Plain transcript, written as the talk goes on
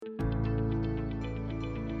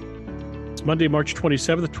It's Monday, March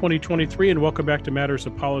 27th, 2023, and welcome back to Matters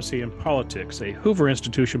of Policy and Politics, a Hoover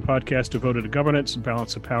Institution podcast devoted to governance and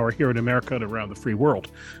balance of power here in America and around the free world.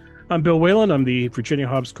 I'm Bill Whalen. I'm the Virginia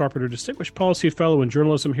Hobbs Carpenter Distinguished Policy Fellow in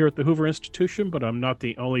Journalism here at the Hoover Institution, but I'm not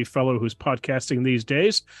the only fellow who's podcasting these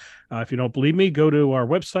days. If you don't believe me, go to our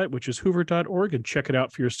website, which is hoover.org, and check it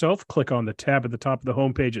out for yourself. Click on the tab at the top of the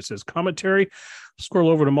homepage. It says commentary. Scroll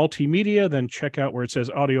over to multimedia, then check out where it says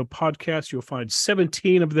audio podcast. You'll find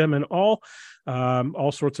 17 of them in all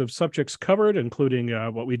sorts of subjects covered, including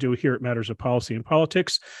what we do here at Matters of Policy and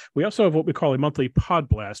Politics. We also have what we call a monthly pod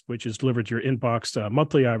blast, which is delivered to your inbox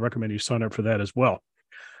monthly. I recommend you sign up for that as well.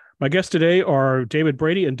 My guests today are David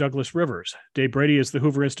Brady and Douglas Rivers. Dave Brady is the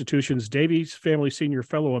Hoover Institution's Davies Family Senior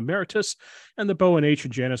Fellow Emeritus and the Bowen H.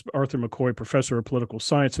 and Janice Arthur McCoy Professor of Political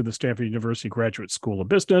Science at the Stanford University Graduate School of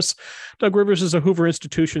Business. Doug Rivers is a Hoover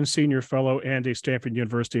Institution Senior Fellow and a Stanford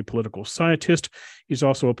University Political Scientist. He's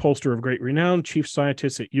also a pollster of great renown, Chief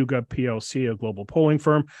Scientist at YouGov PLC, a global polling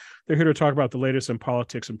firm. They're here to talk about the latest in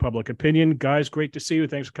politics and public opinion. Guys, great to see you.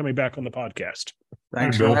 Thanks for coming back on the podcast.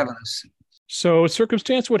 Thanks for having us. So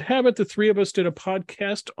circumstance would have it, the three of us did a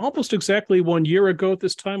podcast almost exactly 1 year ago at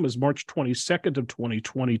this time. It was March 22nd of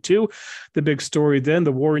 2022. The big story then,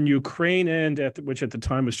 the war in Ukraine, and which at the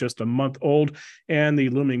time was just a month old, and the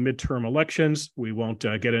looming midterm elections. We won't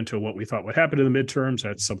get into what we thought would happen in the midterms.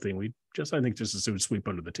 That's something I think just as soon sweep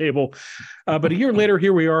under the table. But a year later,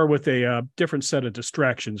 here we are with a different set of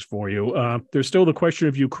distractions for you. There's still the question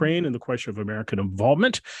of Ukraine and the question of American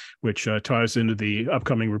involvement, which ties into the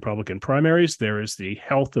upcoming Republican primaries. There is the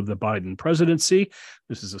health of the Biden presidency.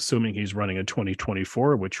 This is assuming he's running in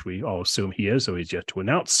 2024, which we all assume he is, so he's yet to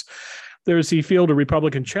announce. There's the field of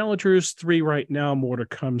Republican challengers, 3 right now, more to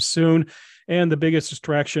come soon. And the biggest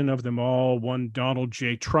distraction of them all, one Donald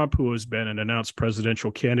J. Trump, who has been an announced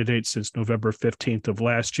presidential candidate since November 15th of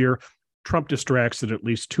last year. Trump distracts in at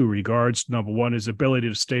least 2 regards. Number one, his ability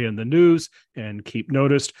to stay in the news and keep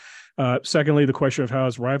noticed. Secondly, the question of how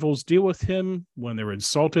his rivals deal with him when they're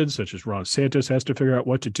insulted, such as Ron DeSantis has to figure out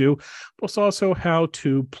what to do, plus also how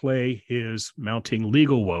to play his mounting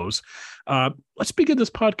legal woes. Let's begin this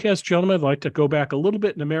podcast, gentlemen. I'd like to go back a little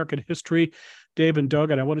bit in American history, Dave and Doug,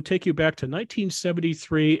 and I want to take you back to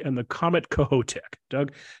 1973 and the comet Kohoutek.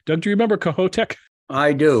 Doug, do you remember Kohoutek?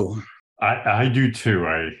 I do. I do too.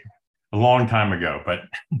 A long time ago, but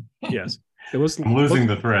yes, it was. I'm losing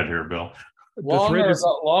the thread here, Bill.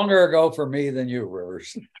 Longer ago for me than you,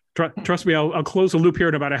 Rivers. Trust me, I'll close the loop here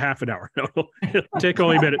in about a half an hour. It'll take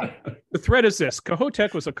only a minute. The thread is this.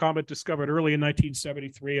 Kohoutek was a comet discovered early in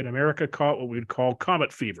 1973, and America caught what we'd call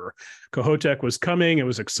comet fever. Kohoutek was coming. It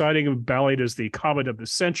was exciting and ballied as the comet of the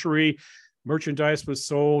century. Merchandise was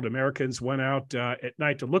sold. Americans went out at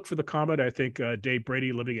night to look for the comet. I think Dave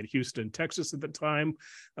Brady, living in Houston, Texas at the time,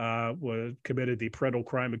 committed the parental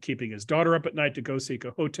crime of keeping his daughter up at night to go see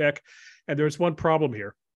Kohoutek. And there's one problem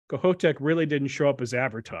here. Kohoutek really didn't show up as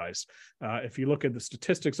advertised. If you look at the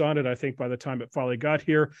statistics on it, I think by the time it finally got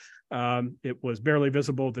here, it was barely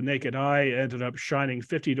visible with the naked eye. It ended up shining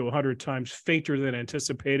 50 to 100 times fainter than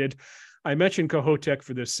anticipated. I mentioned Kohoutek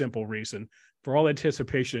for this simple reason. For all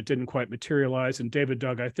anticipation, it didn't quite materialize. And David,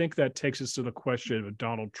 Doug, I think that takes us to the question of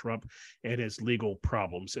Donald Trump and his legal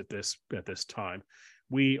problems at this time.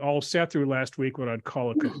 We all sat through last week what I'd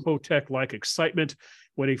call a Kohoutek-like excitement,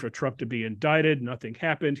 waiting for Trump to be indicted. Nothing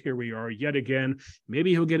happened. Here we are yet again.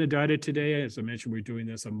 Maybe he'll get indicted today. As I mentioned, we're doing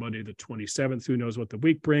this on Monday, the 27th. Who knows what the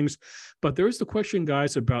week brings? But there is the question,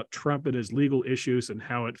 guys, about Trump and his legal issues and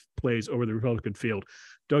how it plays over the Republican field.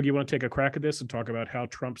 Doug, you want to take a crack at this and talk about how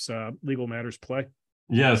Trump's legal matters play?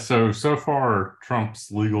 Yeah, so far,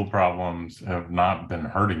 Trump's legal problems have not been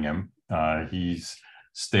hurting him. He's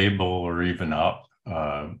stable or even up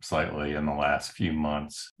slightly in the last few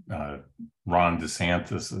months. Ron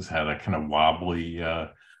DeSantis has had a kind of wobbly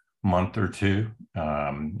month or two,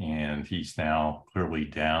 and he's now clearly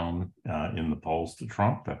down in the polls to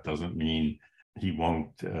Trump. That doesn't mean he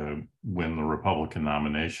won't win the Republican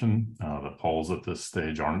nomination. The polls at this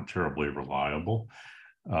stage aren't terribly reliable,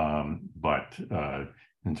 but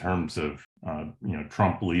in terms of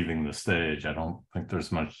Trump leaving the stage, I don't think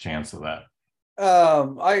there's much chance of that.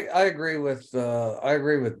 I agree with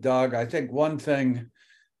Doug. I think one thing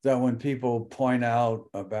that when people point out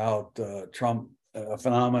about Trump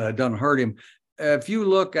phenomena that doesn't hurt him, if you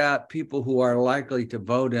look at people who are likely to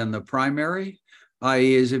vote in the primary,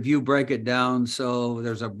 i.e. is if you break it down, so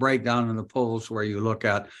there's a breakdown in the polls where you look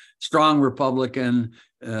at strong Republican,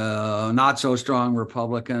 not so strong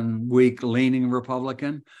Republican, weak leaning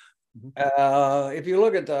Republican. If you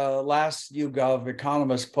look at the last YouGov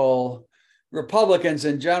Economist poll, Republicans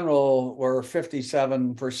in general were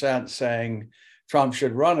 57% saying Trump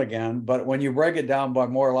should run again. But when you break it down by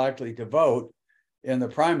more likely to vote in the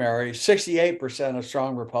primary, 68% of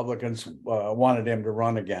strong Republicans wanted him to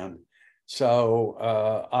run again. So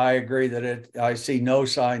I agree that I see no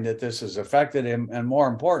sign that this has affected him. And more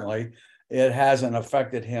importantly, it hasn't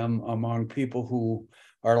affected him among people who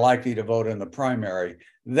are likely to vote in the primary.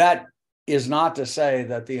 That is not to say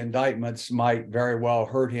that the indictments might very well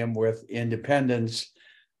hurt him with independents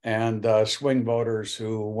and swing voters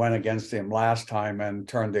who went against him last time and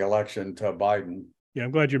turned the election to Biden. Yeah,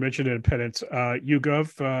 I'm glad you mentioned independents.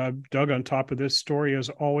 YouGov dug on top of this story as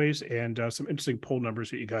always, and some interesting poll numbers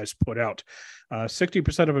that you guys put out.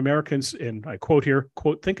 60% of Americans, and I quote here,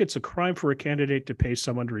 quote, think it's a crime for a candidate to pay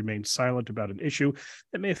someone to remain silent about an issue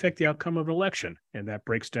that may affect the outcome of an election. And that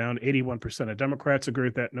breaks down 81% of Democrats agree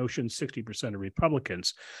with that notion, 60% of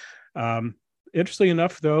Republicans. Interestingly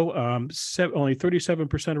enough, though, only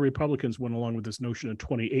 37% of Republicans went along with this notion in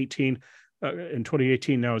 2018. In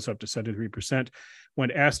 2018, now it's up to 73%. When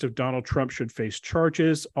asked if Donald Trump should face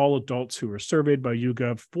charges, all adults who were surveyed by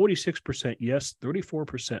YouGov, 46% yes,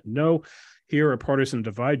 34% no. Here, a partisan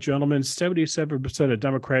divide, gentlemen. 77% of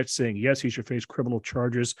Democrats saying yes, he should face criminal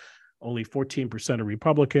charges. Only 14% of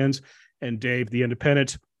Republicans. And Dave, the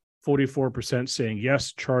independent, 44% saying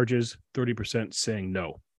yes, charges, 30% saying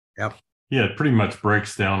no. Yep. Yeah, it pretty much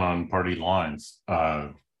breaks down on party lines.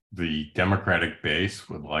 The Democratic base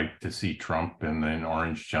would like to see Trump in an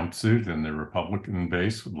orange jumpsuit, and the Republican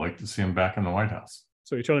base would like to see him back in the White House.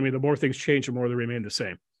 So you're telling me the more things change, the more they remain the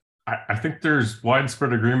same? I think there's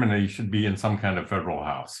widespread agreement that he should be in some kind of federal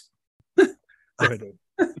house. Go ahead, Dave.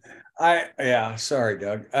 Sorry,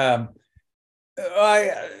 Doug.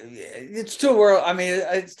 It's too early. I mean,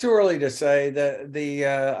 it's too early to say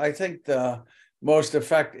that I think the most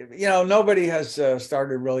effective, nobody has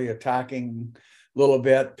started really attacking a little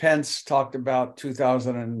bit. Pence talked about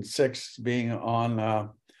 2006 being on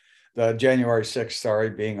the January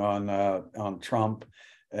 6th, being on Trump,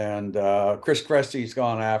 and Chris Christie's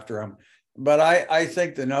gone after him. But I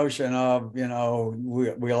think the notion of,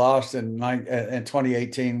 we lost in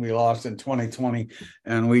 2018, we lost in 2020,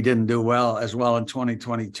 and we didn't do as well in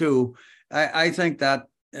 2022. I think that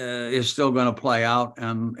is still going to play out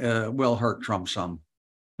and will hurt Trump some.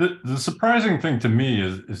 The surprising thing to me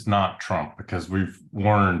is not Trump, because we've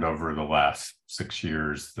learned over the last 6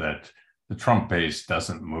 years that the Trump base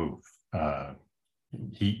doesn't move.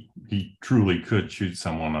 He truly could shoot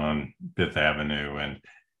someone on Fifth Avenue, and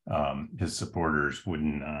his supporters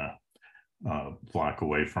wouldn't block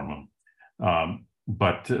away from him.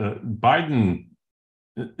 But Biden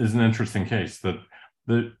is an interesting case. That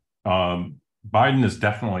Biden is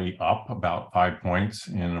definitely up about 5 points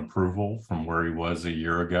in approval from where he was a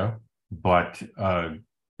year ago, but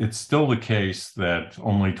it's still the case that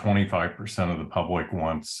only 25% of the public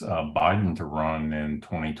wants Biden to run in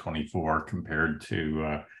 2024 compared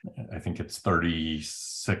to, I think it's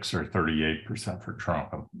 36 or 38% for Trump.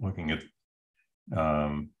 I'm looking at,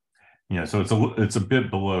 so it's a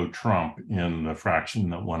bit below Trump in the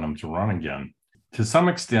fraction that want him to run again. To some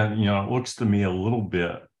extent, it looks to me a little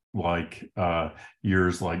bit like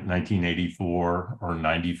years like 1984 or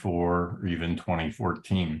 94 or even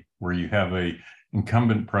 2014, where you have a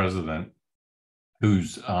incumbent president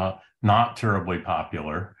who's not terribly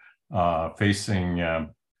popular, facing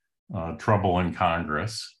trouble in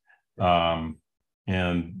Congress.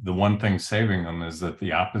 And the one thing saving them is that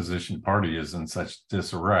the opposition party is in such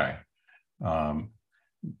disarray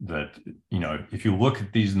that, if you look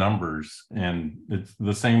at these numbers, and it's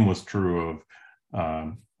the same was true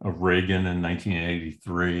of Reagan in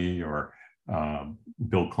 1983 or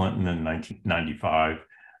Bill Clinton in 1995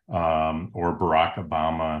 or Barack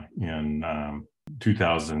Obama in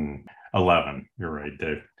 2011. You're right,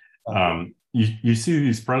 Dave. You see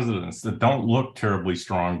these presidents that don't look terribly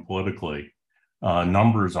strong politically,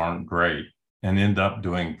 numbers aren't great, and end up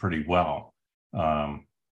doing pretty well.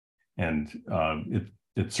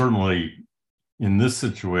 It certainly, in this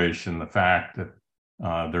situation, the fact that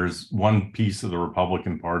there's one piece of the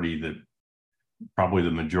Republican Party that probably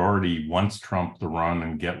the majority wants Trump to run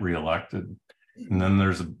and get reelected. And then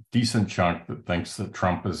there's a decent chunk that thinks that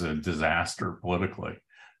Trump is a disaster politically.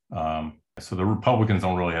 So the Republicans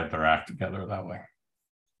don't really have their act together that way.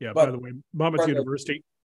 Yeah, by the way, Monmouth University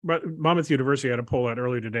had a poll out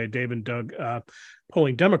earlier today, Dave and Doug,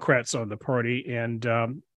 polling Democrats on the party, and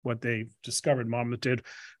what they discovered, Monmouth did,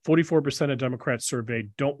 44% of Democrats surveyed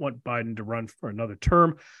don't want Biden to run for another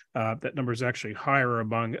term. That number is actually higher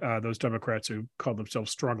among those Democrats who call themselves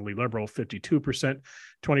strongly liberal, 52%.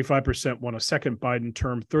 25% want a second Biden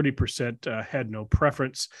term, 30% had no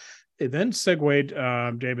preference. It then segued,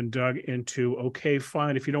 Dave and Doug, into, okay,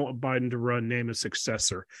 fine, if you don't want Biden to run, name a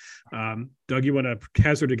successor. Doug, you want to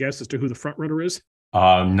hazard a guess as to who the front runner is?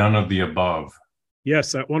 None of the above.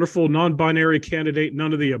 Yes, that wonderful non-binary candidate,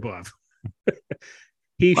 none of the above.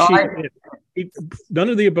 He, none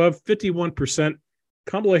of the above, 51%.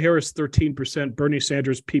 Kamala Harris, 13%. Bernie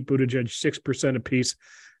Sanders, Pete Buttigieg, 6% apiece.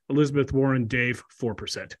 Elizabeth Warren, Dave,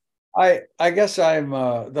 4%. I guess I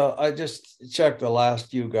just checked the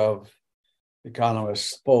last YouGov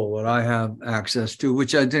Economist poll that I have access to,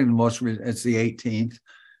 which I think it's the 18th,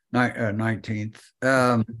 19th.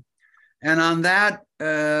 And on that,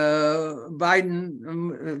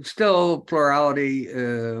 Biden, still plurality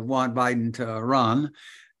want Biden to run,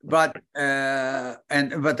 but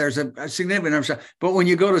there's a significant number. But when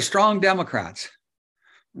you go to strong Democrats,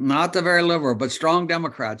 not the very liberal, but strong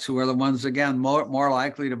Democrats, who are the ones, again, more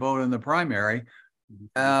likely to vote in the primary,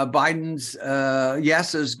 Biden's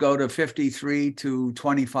yeses go to 53 to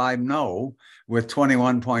 25 no, with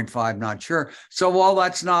 21.5 not sure. So while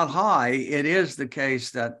that's not high, it is the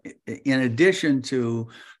case that in addition to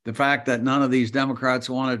the fact that none of these Democrats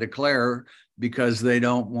want to declare because they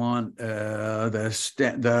don't want the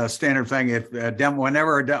standard thing, if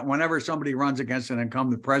whenever somebody runs against an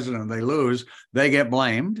incumbent president and they lose, they get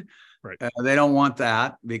blamed. Right. They don't want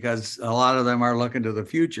that because a lot of them are looking to the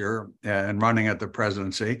future and running at the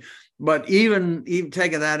presidency. But even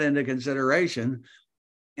taking that into consideration,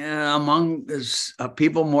 among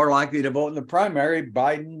people more likely to vote in the primary,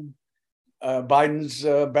 Biden's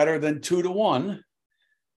better than 2-1,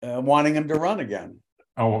 wanting him to run again.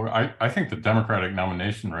 Oh, I think the Democratic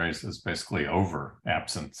nomination race is basically over,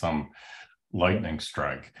 absent some lightning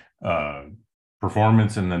strike.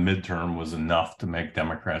 Performance in the midterm was enough to make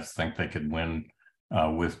Democrats think they could win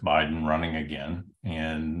with Biden running again.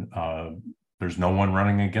 And there's no one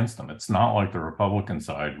running against them. It's not like the Republican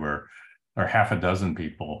side where there are half a dozen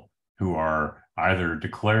people who are either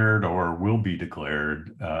declared or will be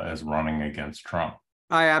declared as running against Trump.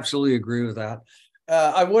 I absolutely agree with that.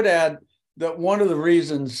 I would add that one of the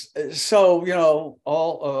reasons,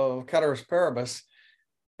 all ceteris paribus,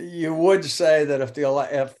 you would say that if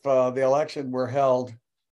the election were held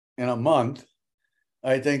in a month,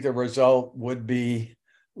 I think the result would be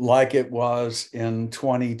like it was in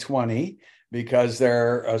 2020, because there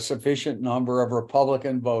are a sufficient number of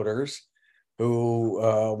Republican voters who,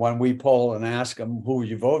 when we poll and ask them who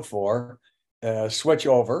you vote for, switch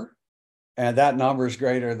over. And that number is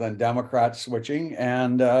greater than Democrats switching.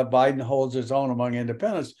 And Biden holds his own among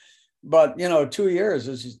independents. But, 2 years,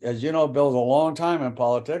 as you know, Bill's a long time in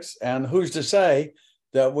politics. And who's to say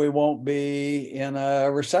that we won't be in a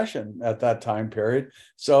recession at that time period?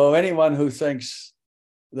 So anyone who thinks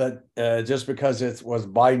that just because it was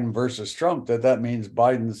Biden versus Trump, that means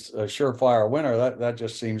Biden's a surefire winner, that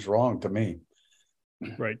just seems wrong to me.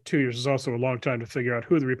 Right. 2 years is also a long time to figure out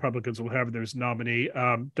who the Republicans will have as nominee.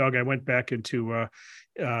 Doug, I went back into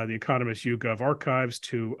the Economist YouGov archives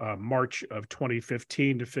to March of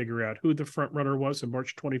 2015 to figure out who the front runner was in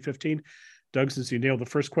March 2015. Doug, since you nailed the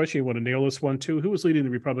first question, you want to nail this one too. Who was leading the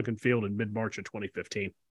Republican field in mid-March of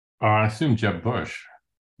 2015? I assume Jeb Bush.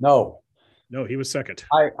 No, he was second.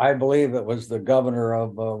 I believe it was the governor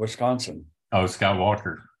of Wisconsin. Oh, Scott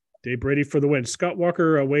Walker. Dave Brady for the win. Scott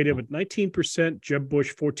Walker weighed in with 19%, Jeb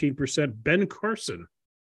Bush 14%, Ben Carson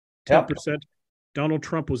 10%. Yep. Donald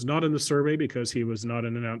Trump was not in the survey because he was not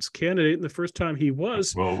an announced candidate. And the first time he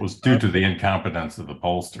was. Well, it was due to the incompetence of the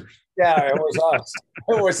pollsters. Yeah, it was us.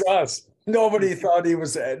 It was us. Nobody thought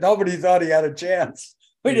he had a chance.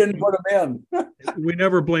 We didn't put him in. We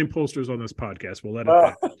never blame pollsters on this podcast. We'll let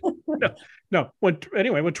it No. When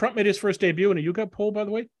Trump made his first debut in a YouGov poll, by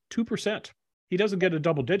the way, 2%. He doesn't get to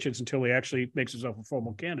double digits until he actually makes himself a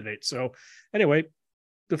formal candidate. So anyway,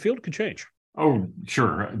 the field could change. Oh,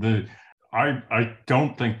 sure. I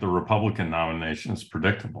don't think the Republican nomination is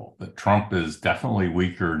predictable. That Trump is definitely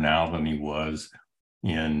weaker now than he was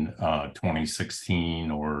in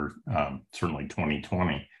 2016 or certainly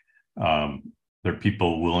 2020. There are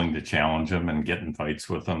people willing to challenge him and get in fights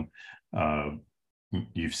with him.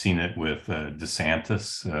 You've seen it with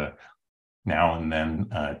DeSantis now and then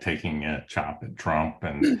taking a chop at Trump,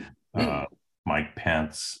 and Mike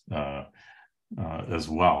Pence as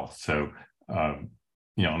well. So, on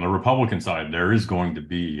the Republican side, there is going to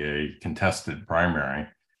be a contested primary.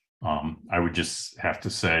 I would just have to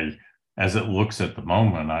say, as it looks at the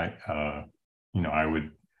moment, I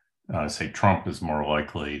would say Trump is more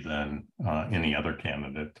likely than any other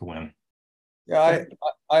candidate to win. Yeah,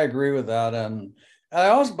 I agree with that, and I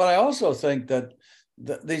also think that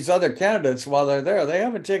these other candidates, while they're there, they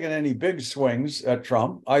haven't taken any big swings at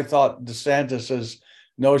Trump. I thought DeSantis's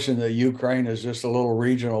notion that Ukraine is just a little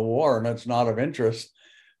regional war and it's not of interest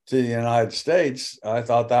to the United States. I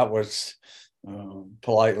thought that was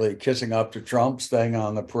politely kissing up to Trump, staying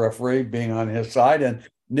on the periphery, being on his side. And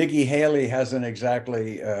Nikki Haley hasn't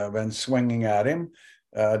exactly been swinging at him,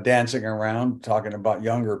 dancing around, talking about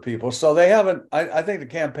younger people. So they haven't, I think the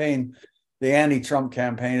campaign, the anti-Trump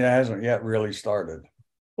campaign, hasn't yet really started.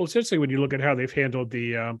 Well, it's interesting when you look at how they've handled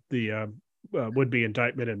the would-be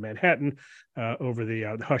indictment in Manhattan over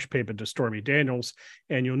the hush payment to Stormy Daniels.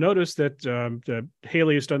 And you'll notice that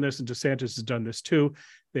Haley has done this and DeSantis has done this too.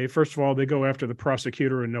 First of all, they go after the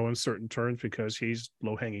prosecutor in no uncertain terms because he's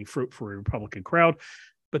low-hanging fruit for a Republican crowd.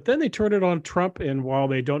 But then they turn it on Trump, and while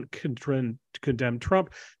they don't condemn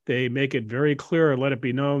Trump, they make it very clear and let it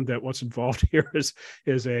be known that what's involved here is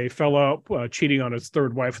a fellow cheating on his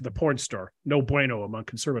third wife with a porn star. No bueno among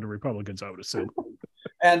conservative Republicans, I would assume.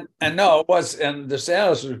 And no, it was, and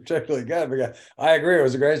DeSantis was particularly good because I agree, it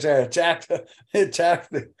was a great say. Attack the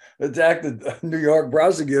New York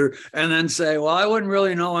prosecutor, and then say, "Well, I wouldn't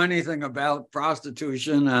really know anything about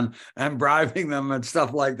prostitution and bribing them and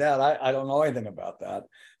stuff like that. I don't know anything about that."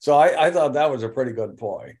 So I thought that was a pretty good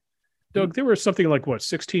ploy. Doug, there were something like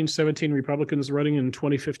 16, 17 Republicans running in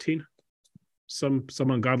 2015, some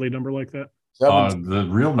ungodly number like that. The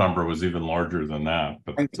real number was even larger than that,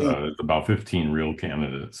 but it's about 15 real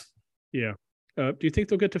candidates. Yeah. Do you think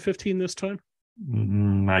they'll get to 15 this time?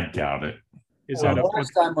 I doubt it.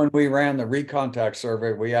 Last time when we ran the Recontact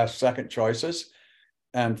survey, we asked second choices.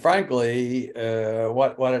 And frankly,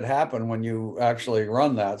 what had happened when you actually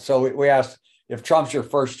run that? So we asked, if Trump's your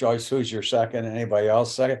first choice, who's your second? Anybody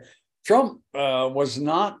else second? Trump was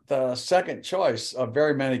not the second choice of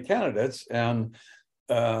very many candidates. And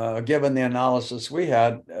given the analysis we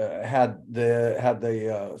had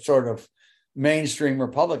the sort of mainstream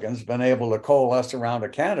Republicans been able to coalesce around a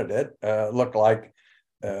candidate, looked like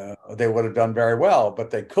they would have done very well,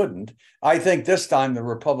 but they couldn't. I think this time the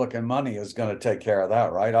Republican money is going to take care of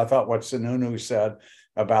that, right? I thought what Sununu said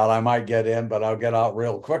about I might get in, but I'll get out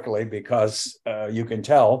real quickly because you can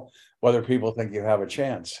tell whether people think you have a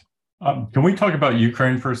chance. Can we talk about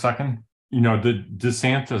Ukraine for a second? The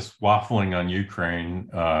DeSantis waffling on Ukraine,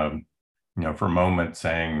 for a moment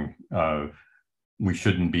saying we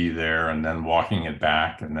shouldn't be there and then walking it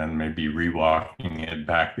back and then maybe re-walking it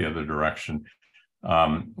back the other direction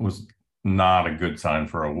was not a good sign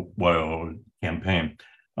for a woe campaign.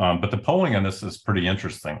 But the polling on this is pretty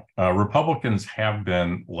interesting. Republicans have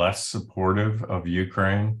been less supportive of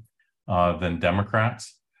Ukraine than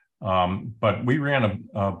Democrats. But we ran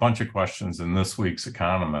a bunch of questions in this week's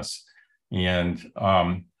Economist. And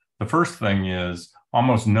the first thing is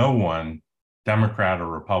almost no one, Democrat or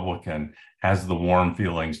Republican, has the warm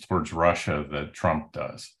feelings towards Russia that Trump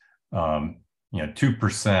does.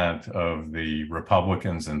 2% of the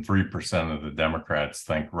Republicans and 3% of the Democrats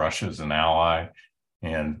think Russia is an ally,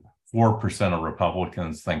 and 4% of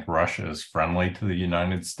Republicans think Russia is friendly to the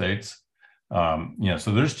United States. So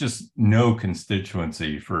there's just no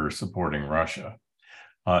constituency for supporting Russia.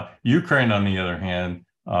 Ukraine, on the other hand,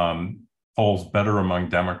 polls better among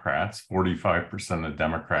Democrats. 45% of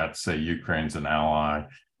Democrats say Ukraine's an ally,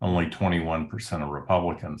 only 21% of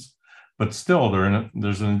Republicans. But still,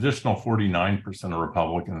 there's an additional 49% of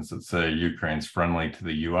Republicans that say Ukraine's friendly to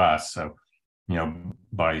the U.S. So,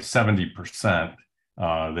 by 70%,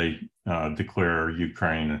 they declare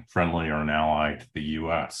Ukraine friendly or an ally to the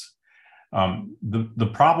U.S.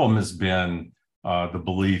 The problem has been the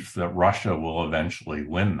belief that Russia will eventually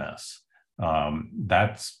win this.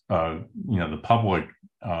 That's the public.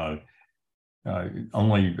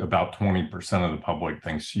 Only about 20% of the public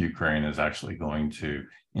thinks Ukraine is actually going to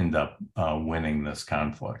end up winning this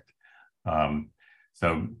conflict.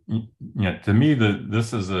 So, to me,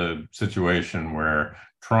 this is a situation where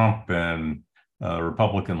Trump and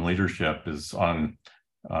Republican leadership is on,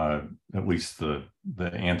 at least the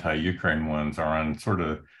anti-Ukraine ones are on sort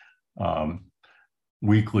of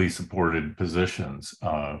weakly supported positions,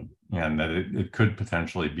 and that it could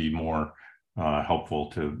potentially be more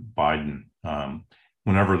helpful to Biden.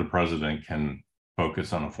 Whenever the president can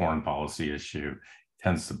focus on a foreign policy issue,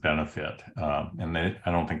 tends to benefit. And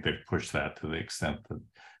I don't think they've pushed that to the extent that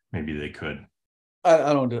maybe they could.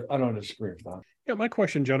 I don't disagree with that. Yeah, my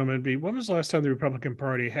question, gentlemen, would be: when was the last time the Republican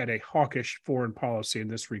Party had a hawkish foreign policy in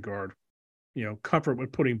this regard? Comfort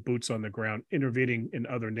with putting boots on the ground, intervening in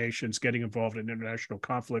other nations, getting involved in international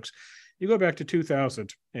conflicts. You go back to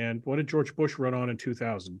 2000, and what did George Bush run on in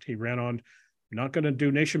 2000? He ran on not going to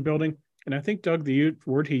do nation building. And I think, Doug, the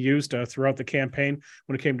word he used throughout the campaign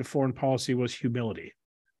when it came to foreign policy was humility.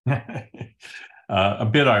 A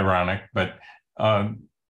bit ironic, but, I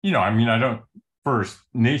don't first,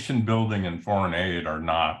 nation building and foreign aid are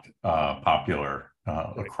not popular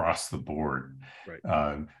across the board.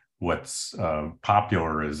 Right. What's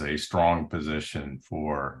popular is a strong position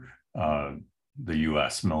for the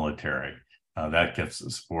U.S. military. That gets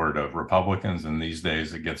the support of Republicans, and these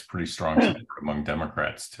days it gets pretty strong support among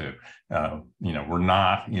Democrats too. We're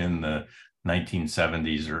not in the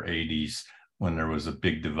 1970s or 80s when there was a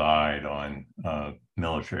big divide on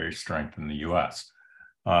military strength in the U.S.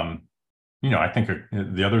 I think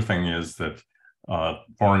the other thing is that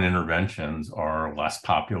foreign interventions are less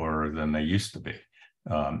popular than they used to be.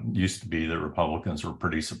 Used to be that Republicans were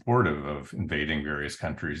pretty supportive of invading various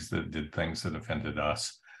countries that did things that offended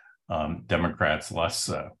us. Democrats less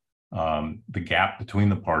so. The gap between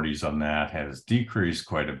the parties on that has decreased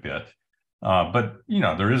quite a bit. But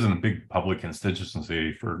there isn't a big public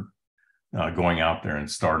constituency for going out there and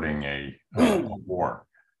starting a war.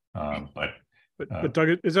 But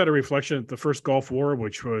Doug, is that a reflection of the first Gulf War,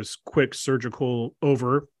 which was quick, surgical,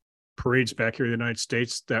 over parades back here in the United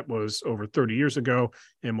States? That was over 30 years ago.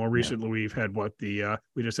 And more recently, we've had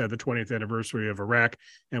we just had the 20th anniversary of Iraq,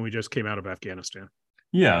 and we just came out of Afghanistan.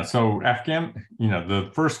 Yeah. So the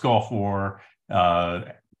first Gulf War,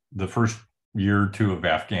 the first year or two of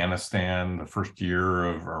Afghanistan, the first year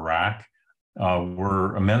of Iraq,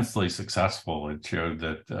 were immensely successful. It showed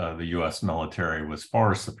that the U.S. military was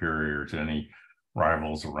far superior to any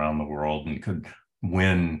rivals around the world and could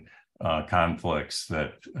win conflicts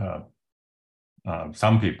that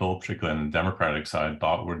some people, particularly on the Democratic side,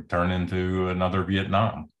 thought would turn into another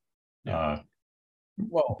Vietnam.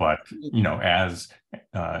 But as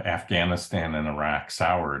Afghanistan and Iraq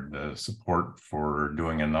soured, the support for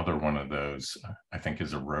doing another one of those, I think,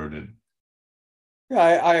 is eroded. Yeah,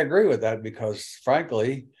 I agree with that because,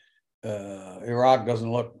 frankly, Iraq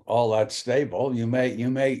doesn't look all that stable. You may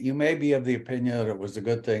be of the opinion that it was a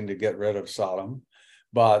good thing to get rid of Saddam,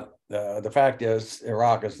 but the fact is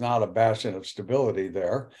Iraq is not a bastion of stability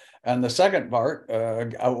there. And the second part,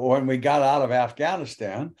 when we got out of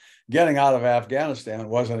Afghanistan, getting out of Afghanistan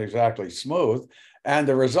wasn't exactly smooth. And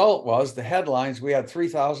the result was the headlines, we had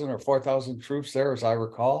 3,000 or 4,000 troops there, as I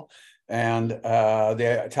recall. And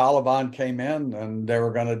the Taliban came in and they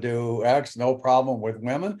were going to do X, no problem with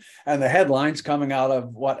women. And the headlines coming out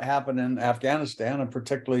of what happened in Afghanistan, and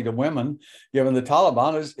particularly to women, given the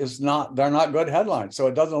Taliban, they're not good headlines. So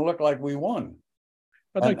it doesn't look like we won.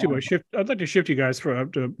 I'd like to shift you guys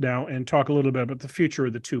to now and talk a little bit about the future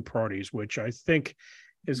of the two parties, which I think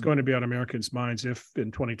is going to be on Americans' minds if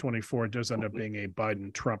in 2024 it does end up being a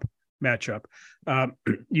Biden-Trump matchup.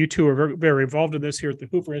 You two are very, very involved in this here at the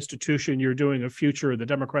Hoover Institution. You're doing a future of the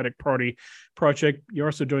Democratic Party project. You're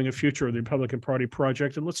also doing a future of the Republican Party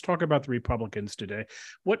project. And let's talk about the Republicans today.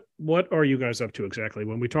 What are you guys up to exactly?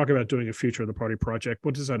 When we talk about doing a future of the party project,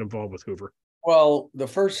 what does that involve with Hoover? Well, the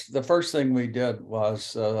first thing we did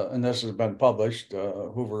was, and this has been published,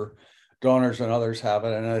 Hoover donors and others have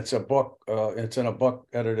it, and it's a book. It's in a book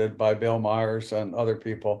edited by Bill Myers and other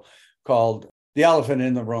people called The Elephant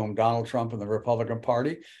in the Room, Donald Trump and the Republican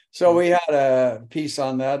Party. So we had a piece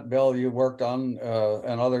on that, Bill, you worked on,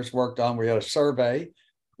 and others worked on. We had a survey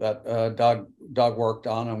that Doug worked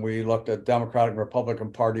on, and we looked at Democratic and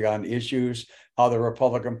Republican Party on issues, how the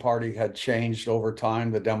Republican Party had changed over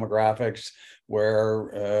time, the demographics,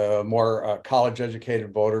 where more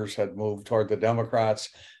college-educated voters had moved toward the Democrats,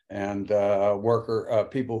 and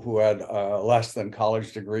people who had less than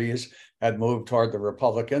college degrees had moved toward the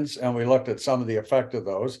Republicans, and we looked at some of the effect of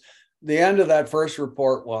those. The end of that first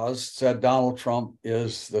report said Donald Trump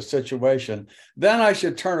is the situation. Then I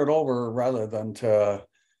should turn it over, rather than to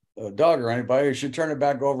Doug or anybody, I should turn it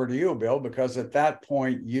back over to you, Bill, because at that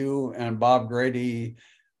point, you and Bob Grady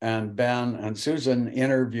and Ben and Susan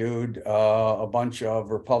interviewed a bunch of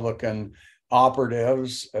Republican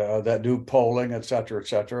operatives that do polling, et cetera, et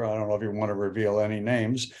cetera. I don't know if you want to reveal any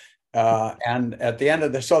names. And at the end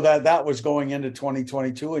of this, so that was going into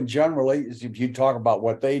 2022. And generally, if you talk about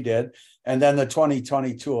what they did, and then the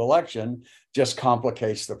 2022 election just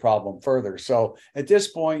complicates the problem further. So at this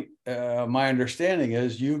point, my understanding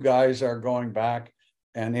is you guys are going back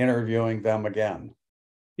and interviewing them again.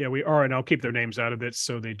 Yeah, we are, and I'll keep their names out of it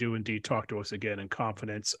so they do indeed talk to us again in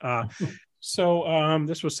confidence. So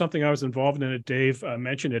this was something I was involved in. Dave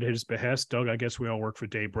mentioned at his behest. Doug, I guess we all work for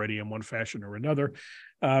Dave Brady in one fashion or another.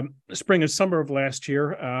 Spring and summer of last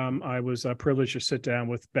year, I was privileged to sit down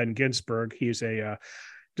with Ben Ginsberg. He's a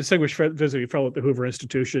distinguished visiting fellow at the Hoover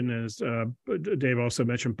Institution. As Dave also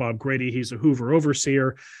mentioned, Bob Grady. He's a Hoover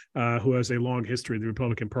overseer who has a long history of the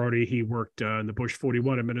Republican Party. He worked in the Bush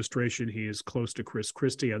 41 administration. He is close to Chris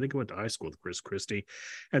Christie. I think he went to high school with Chris Christie.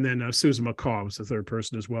 And then Susan McCaw was the third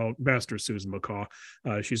person as well, Ambassador Susan McCaw.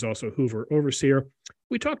 She's also a Hoover overseer.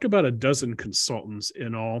 We talked about a dozen consultants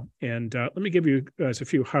in all. And let me give you guys a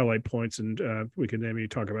few highlight points, and we can maybe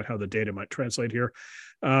talk about how the data might translate here.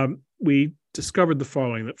 We discovered the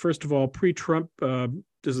following: that first of all, pre-Trump,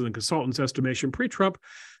 this is the consultant's estimation, pre-Trump,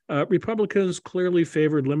 Republicans clearly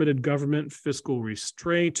favored limited government, fiscal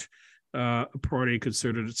restraint, a party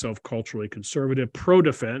considered itself culturally conservative,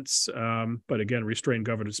 pro-defense, but again, restrained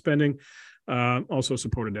government spending, also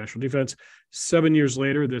supported national defense. 7 years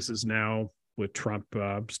later, this is now, with Trump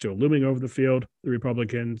still looming over the field, the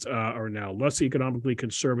Republicans are now less economically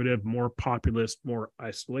conservative, more populist, more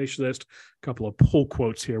isolationist. A couple of pull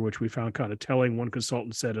quotes here, which we found kind of telling. One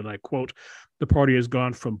consultant said, and I quote, "The party has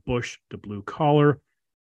gone from Bush to blue collar."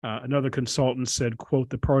 Another consultant said, quote,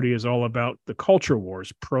 "The party is all about the culture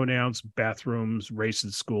wars, pronouns, bathrooms, race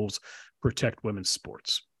in schools, protect women's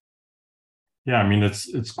sports." Yeah, I mean,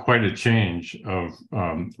 it's quite a change of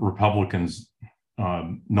Republicans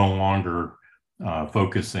no longer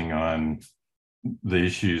focusing on the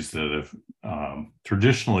issues that have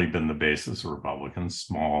traditionally been the basis of Republicans: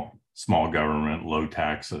 small government, low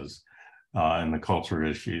taxes, and the culture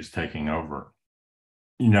issues taking over.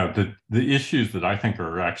 You know, the issues that I think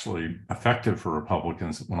are actually effective for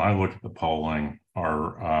Republicans, when I look at the polling,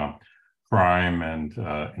 are crime and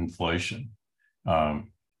inflation.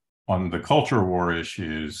 On the culture war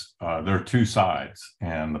issues, there are two sides,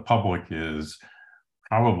 and the public is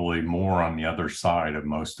probably more on the other side of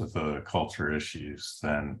most of the culture issues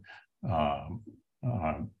than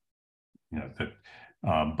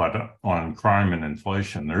but on crime and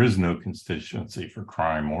inflation, there is no constituency for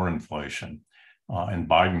crime or inflation, and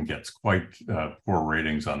Biden gets quite poor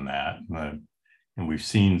ratings on that. And we've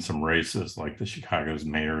seen some races like the Chicago's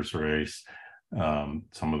mayor's race,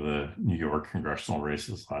 some of the New York congressional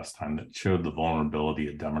races last time, that showed the vulnerability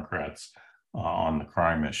of Democrats on the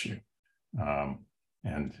crime issue.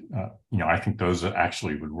 I think those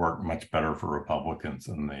actually would work much better for Republicans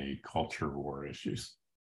than the culture war issues.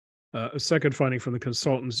 A second finding from the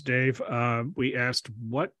consultants, Dave, we asked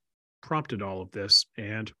what prompted all of this,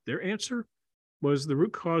 and their answer was the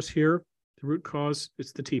root cause here. The root cause,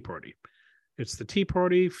 it's the Tea Party. It's the Tea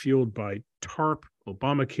Party fueled by TARP,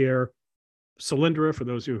 Obamacare, Solyndra. For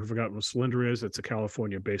those of you who've forgotten what Solyndra is, it's a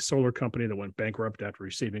California-based solar company that went bankrupt after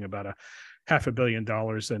receiving about $500 million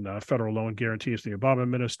in federal loan guarantees from the Obama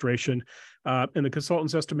administration. In the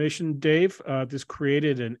consultant's estimation, Dave, this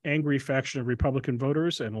created an angry faction of Republican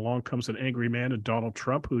voters, and along comes an angry man in Donald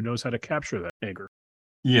Trump who knows how to capture that anger.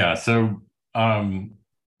 Yeah, so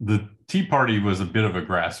the Tea Party was a bit of a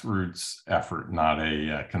grassroots effort, not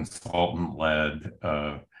a consultant-led.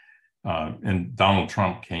 And Donald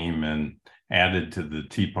Trump came and added to the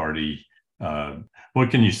Tea Party. What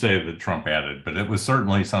can you say that Trump added? But it was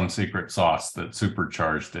certainly some secret sauce that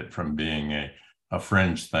supercharged it from being a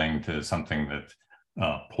fringe thing to something that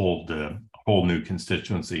pulled a whole new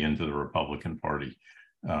constituency into the Republican Party.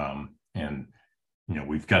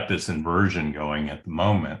 We've got this inversion going at the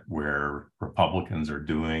moment where Republicans are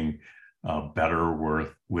doing better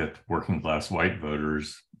with working class white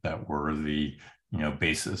voters that were the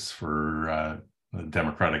basis for the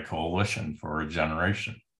Democratic coalition for a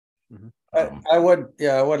generation. I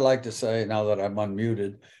would like to say, now that I'm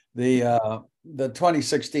unmuted, the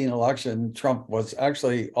 2016 election, Trump was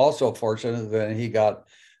actually also fortunate that he got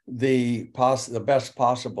the best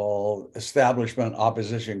possible establishment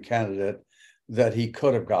opposition candidate that he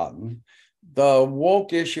could have gotten. The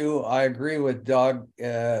woke issue, I agree with Doug,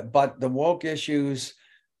 but the woke issues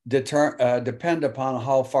depend upon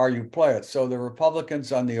how far you play it. So the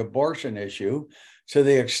Republicans on the abortion issue, to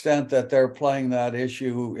the extent that they're playing that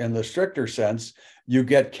issue in the stricter sense, you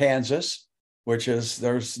get Kansas, which is,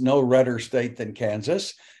 there's no redder state than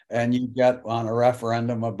Kansas. And you get on a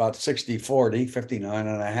referendum about 60-40, 59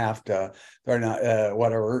 and a half to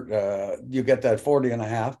whatever, you get that 40 and a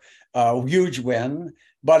half, huge win.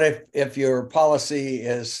 But if your policy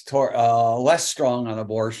is less strong on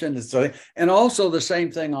abortion, and also the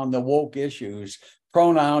same thing on the woke issues,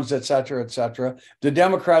 pronouns, et cetera, the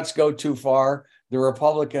Democrats go too far, the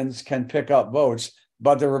Republicans can pick up votes,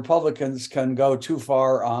 but the Republicans can go too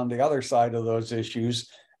far on the other side of those issues.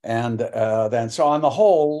 And then, so on the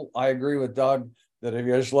whole, I agree with Doug that if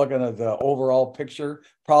you're just looking at the overall picture,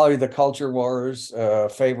 probably the culture wars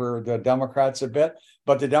favor the Democrats a bit,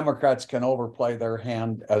 but the Democrats can overplay their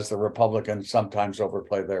hand as the Republicans sometimes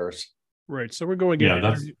overplay theirs. Right. So we're going Yeah, in,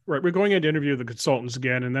 that's right. We're going in to interview the consultants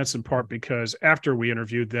again. And that's in part because after we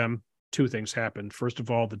interviewed them, two things happened. First of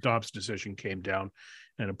all, the Dobbs decision came down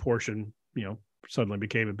and a portion, suddenly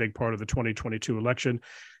became a big part of the 2022 election.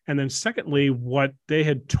 And then secondly, what they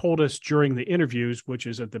had told us during the interviews, which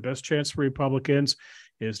is that the best chance for Republicans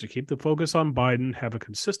is to keep the focus on Biden, have a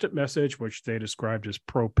consistent message, which they described as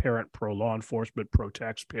pro-parent, pro-law enforcement,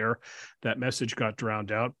 pro-taxpayer. That message got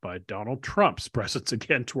drowned out by Donald Trump's presence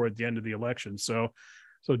again toward the end of the election. So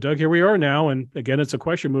Doug, here we are now. And again, it's a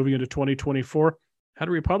question moving into 2024. How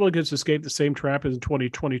do Republicans escape the same trap as in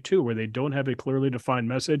 2022, where they don't have a clearly defined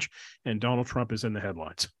message and Donald Trump is in the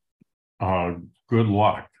headlines? Good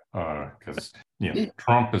luck, because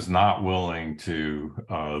Trump is not willing to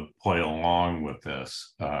play along with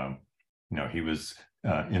this. He was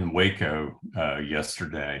in Waco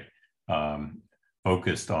yesterday,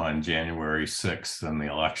 focused on January 6th and the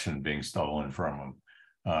election being stolen from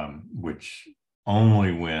him, which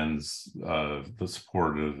only wins the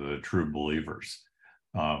support of the true believers.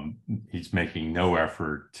 He's making no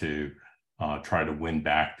effort to try to win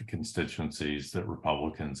back the constituencies that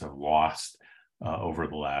Republicans have lost over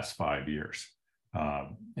the last 5 years.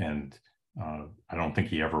 And I don't think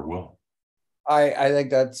he ever will. I think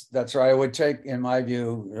that's right. It would take, in my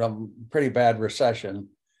view, a pretty bad recession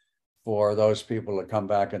for those people to come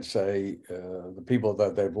back and say the people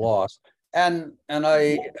that they've lost. And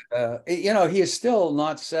I, he has still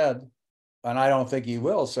not said, and I don't think he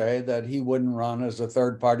will say, that he wouldn't run as a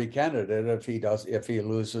third-party candidate if he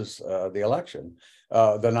loses the election,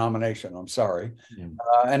 the nomination. I'm sorry. Yeah.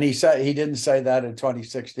 And he didn't say that in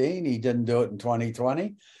 2016. He didn't do it in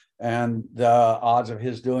 2020, and the odds of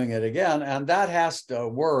his doing it again, and that has to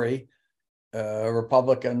worry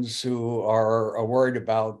Republicans who are worried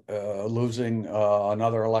about losing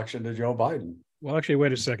another election to Joe Biden. Well, actually,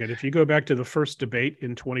 wait a second. If you go back to the first debate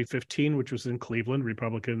in 2015, which was in Cleveland,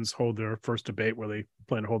 Republicans hold their first debate where they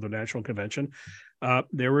plan to hold their national convention.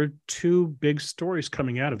 There were two big stories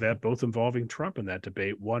coming out of that, both involving Trump in that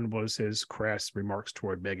debate. One was his crass remarks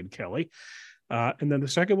toward Megyn Kelly. And then the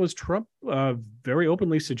second was Trump very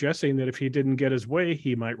openly suggesting that if he didn't get his way,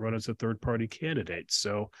 he might run as a third-party candidate.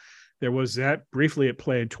 So there was that briefly at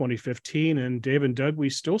play in 2015. And Dave and Doug, we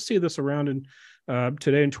still see this around in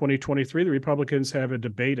today in 2023. The Republicans have a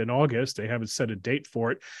debate in August. They haven't set a date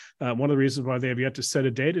for it. One of the reasons why they have yet to set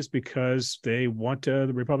a date is because they want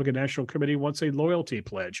the Republican National Committee wants a loyalty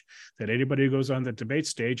pledge that anybody who goes on the debate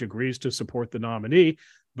stage agrees to support the nominee.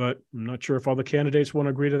 But I'm not sure if all the candidates want to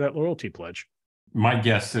agree to that loyalty pledge. My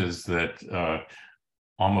guess is that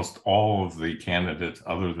almost all of the candidates,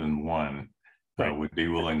 other than one, would be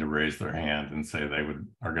willing to raise their hand and say they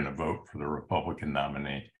are going to vote for the Republican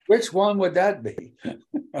nominee. Which one would that be?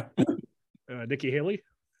 Nikki Haley?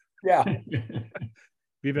 Yeah.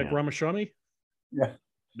 Vivek Ramaswamy? Yeah.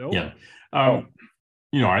 No? Yeah.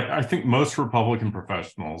 I think most Republican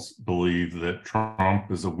professionals believe that Trump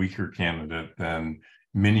is a weaker candidate than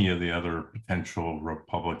many of the other potential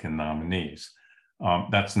Republican nominees.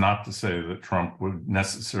 That's not to say that Trump would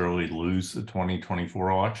necessarily lose the 2024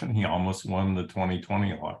 election. He almost won the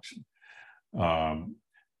 2020 election.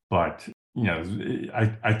 But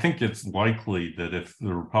I think it's likely that if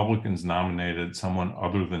the Republicans nominated someone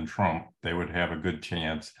other than Trump, they would have a good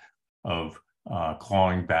chance of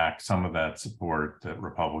clawing back some of that support that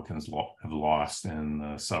Republicans have lost in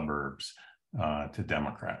the suburbs to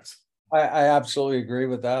Democrats. I absolutely agree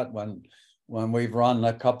with that. When we've run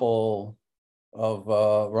a couple of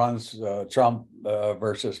runs, Trump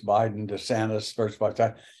versus Biden, DeSantis versus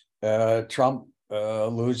Biden, Trump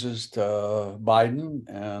loses to Biden,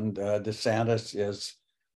 and DeSantis is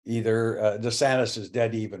DeSantis is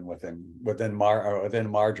dead even within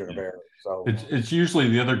margin of error. So it's usually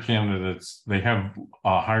the other candidates, they have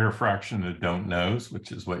a higher fraction that don't knows,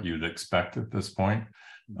 which is what you'd expect at this point,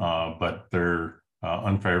 but their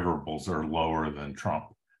unfavorables are lower than Trump.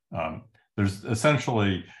 There's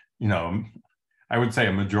essentially, I would say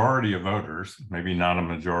a majority of voters, maybe not a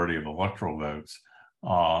majority of electoral votes,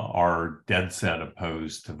 are dead set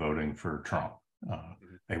opposed to voting for Trump.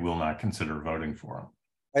 They will not consider voting for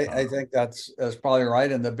him. I think that's probably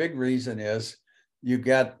right. And the big reason is you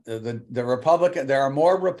get the Republican, there are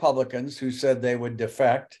more Republicans who said they would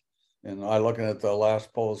defect. And I looking at the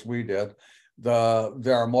last polls we did,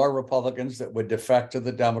 there are more Republicans that would defect to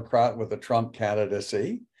the Democrat with the Trump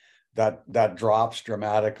candidacy. That drops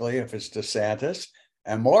dramatically if it's DeSantis.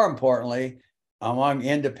 And more importantly, among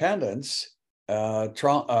independents,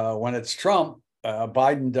 Trump, when it's Trump,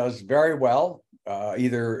 Biden does very well,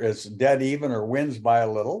 either is dead even or wins by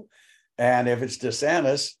a little. And if it's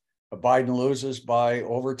DeSantis, Biden loses by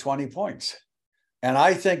over 20 points. And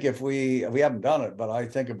I think if we haven't done it, but I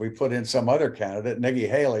think if we put in some other candidate, Nikki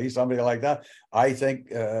Haley, somebody like that, I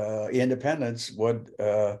think independents would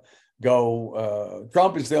go.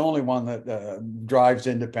 Trump is the only one that drives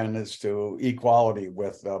independents to equality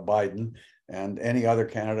with Biden, and any other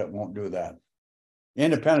candidate won't do that.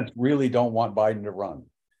 Independents really don't want Biden to run.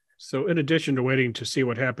 So in addition to waiting to see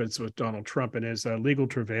what happens with Donald Trump and his legal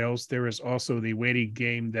travails, there is also the waiting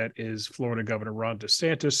game that is Florida Governor Ron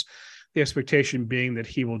DeSantis. The expectation being that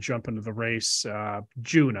he will jump into the race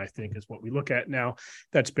June, I think, is what we look at now.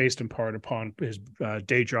 That's based in part upon his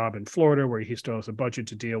day job in Florida, where he still has a budget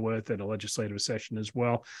to deal with and a legislative session as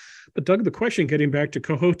well. But Doug, the question, getting back to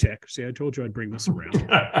Kohoutek, see, I told you I'd bring this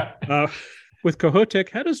around. With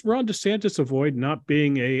Kohoutek, how does Ron DeSantis avoid not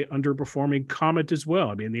being a underperforming comet as well?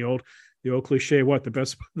 I mean, the old cliche, what the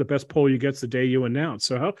best poll you get's the day you announce.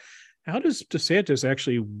 So how does DeSantis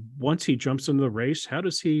actually, once he jumps into the race, how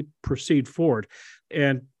does he proceed forward?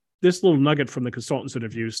 And this little nugget from the consultants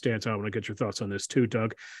interview stands out. I want to get your thoughts on this too,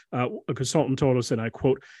 Doug. A consultant told us, and I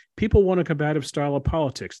quote, "People want a combative style of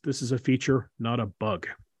politics. This is a feature, not a bug."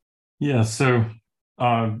 Yeah, so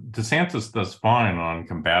DeSantis does fine on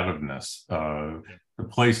combativeness. The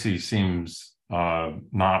place he seems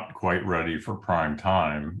not quite ready for prime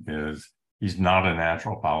time is he's not a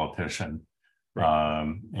natural politician.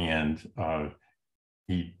 Right.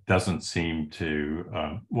 He doesn't seem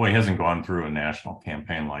to, he hasn't gone through a national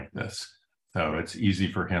campaign like this. So it's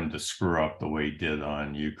easy for him to screw up the way he did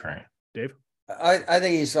on Ukraine. Dave? I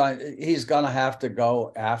think he's going to have to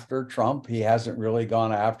go after Trump. He hasn't really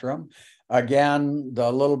gone after him. Again, the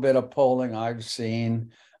little bit of polling I've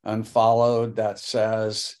seen and followed that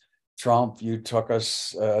says, Trump, you took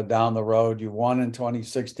us down the road. You won in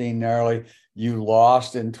 2016 narrowly. You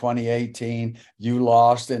lost in 2018. You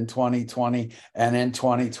lost in 2020. And in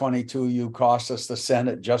 2022, you cost us the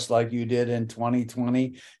Senate just like you did in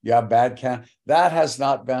 2020. You have bad that has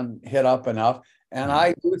not been hit up enough. And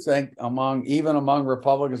I do think even among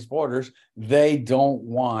Republican supporters, they don't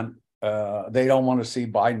want to see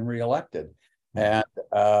Biden reelected. And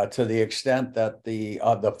to the extent that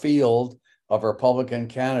the field of Republican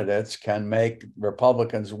candidates can make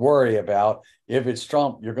Republicans worry about, if it's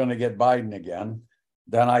Trump, you're going to get Biden again,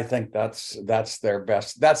 then I think that's their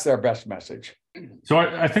best message. So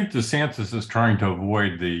I think DeSantis is trying to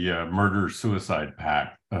avoid the murder-suicide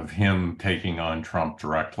pact of him taking on Trump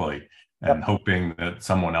directly and hoping that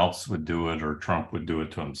someone else would do it or Trump would do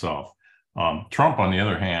it to himself. Trump, on the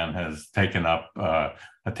other hand, has taken up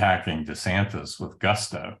attacking DeSantis with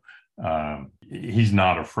gusto. He's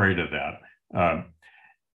not afraid of that.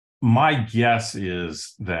 My guess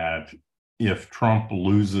is that if Trump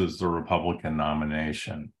loses the Republican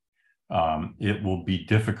nomination, it will be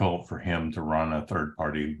difficult for him to run a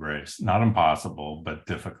third-party race. Not impossible, but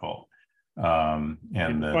difficult.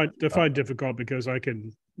 Define difficult, because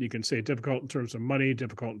you can say difficult in terms of money,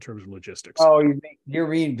 difficult in terms of logistics. Oh, you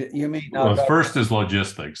mean? Well, the first is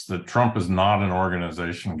logistics. That Trump is not an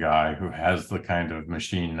organization guy who has the kind of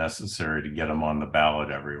machine necessary to get him on the ballot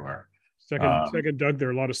everywhere. Second, Doug, there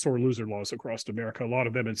are a lot of sore loser laws across America, a lot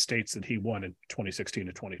of them in states that he won in 2016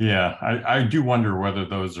 to 2020. Yeah, I do wonder whether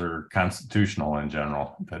those are constitutional in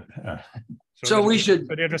general. But so we should.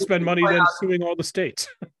 But you have to spend money then suing all the states.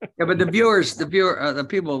 Yeah, but the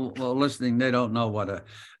people listening, they don't know what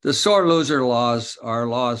the sore loser laws are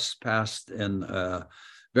laws passed in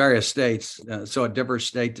various states. So it differs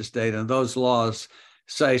state to state, and those laws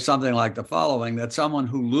say something like the following: that someone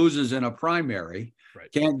who loses in a primary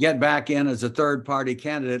can't get back in as a third-party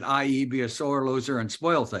candidate, i.e. be a sore loser and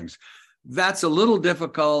spoil things. That's a little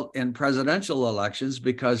difficult in presidential elections,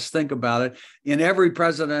 because think about it, every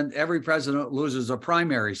president loses a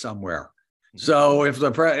primary somewhere. So if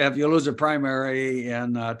you lose a primary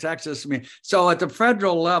in Texas, so at the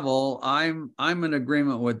federal level, I'm in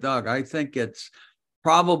agreement with Doug. I think it's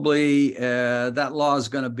probably that law is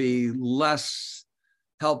going to be less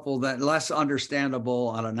helpful, less understandable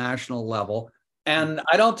on a national level. And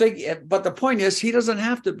I don't think, but the point is, he doesn't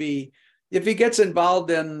have to be, if he gets involved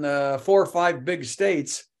in 4 or 5 big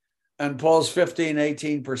states and pulls 15,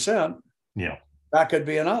 18%, that could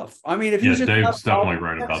be enough. I mean, if Dave's definitely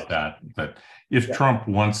right about that. But if Trump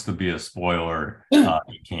wants to be a spoiler, he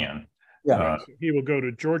can. Yeah, he will go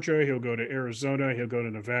to Georgia, he'll go to Arizona, he'll go to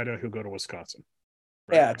Nevada, he'll go to Wisconsin.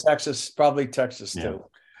 Right? Yeah, Texas, probably Texas too.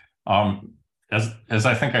 As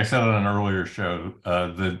I think I said on an earlier show,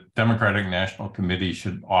 the Democratic National Committee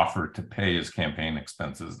should offer to pay his campaign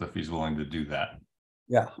expenses if he's willing to do that.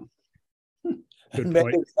 Yeah. Good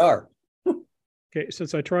point. Okay,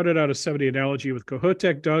 since I trotted out a 70 analogy with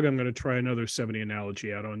Kohoutek, Doug, I'm going to try another 70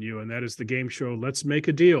 analogy out on you, and that is the game show Let's Make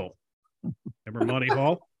a Deal. Remember Monty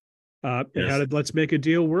Hall? And Yes. how did Let's Make a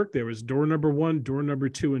Deal work? There was door number 1, door number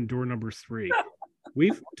 2, and door number 3.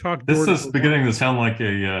 We've talked. This is beginning to sound like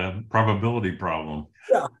a probability problem.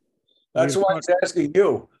 Yeah, that's why he's asking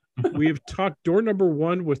you. We've talked door number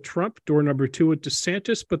 1 with Trump, door number 2 with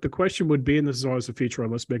DeSantis, but the question would be, and this is always a feature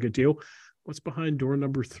on Let's Make a Deal, what's behind door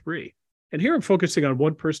number 3? And here I'm focusing on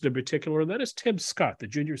one person in particular, and that is Tim Scott, the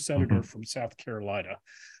junior senator from South Carolina,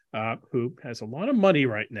 who has a lot of money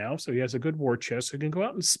right now. So he has a good war chest, so he can go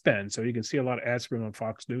out and spend. So you can see a lot of ads from him on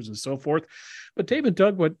Fox News and so forth. But David,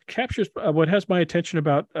 Doug, what has my attention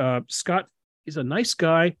about Scott, he's a nice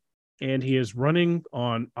guy, and he is running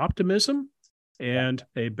on optimism and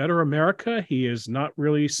a better America. He is not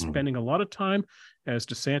really spending a lot of time, as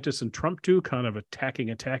DeSantis and Trump do, kind of attacking.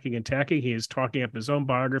 He is talking up his own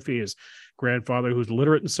biography, his grandfather who's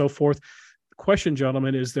literate and so forth. The question,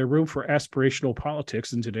 gentlemen, is there room for aspirational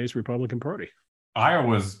politics in today's Republican Party?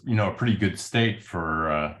 Iowa's, a pretty good state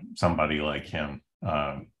for somebody like him.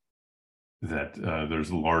 That there's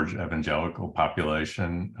a large evangelical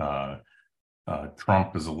population.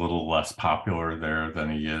 Trump is a little less popular there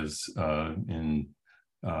than he is in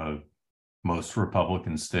most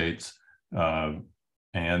Republican states.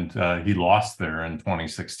 And he lost there in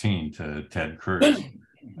 2016 to Ted Cruz.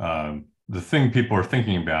 The thing people are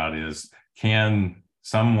thinking about is, can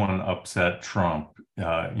someone upset Trump in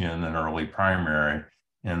an early primary,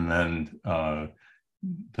 and then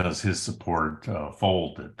does his support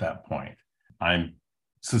fold at that point? I'm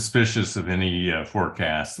suspicious of any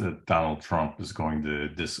forecast that Donald Trump is going to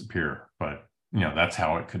disappear, but that's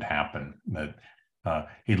how it could happen, that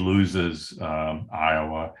he loses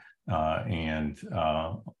Iowa and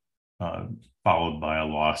followed by a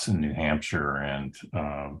loss in New Hampshire, and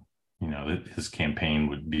his campaign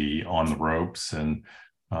would be on the ropes and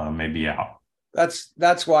maybe out.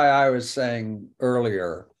 That's why I was saying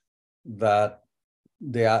earlier that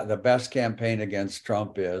the best campaign against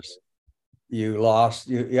Trump is you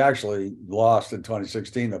actually lost in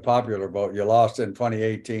 2016, the popular vote. You lost in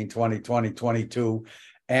 2018, 2020, 22,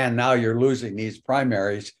 and now you're losing these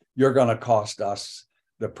primaries. You're going to cost us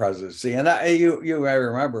the presidency. And you may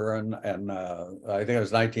remember, and I think it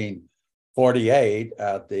was 1948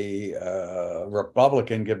 at the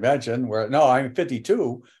Republican convention, I'm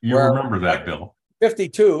 52. You remember that, Bill?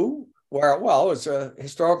 52. It's a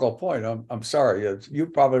historical point. I'm sorry. You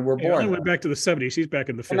probably were born. I went back to the 70s. He's back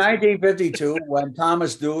in the 50s. In 1952, when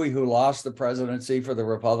Thomas Dewey, who lost the presidency for the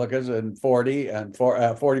Republicans in 44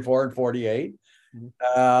 and 48,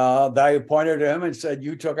 they pointed to him and said,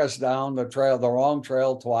 "You took us down the wrong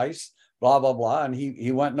trail twice, blah, blah, blah." And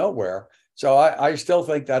he went nowhere. So I still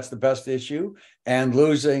think that's the best issue. And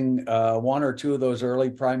losing one or two of those early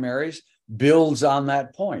primaries builds on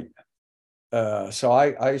that point. So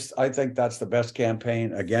I think that's the best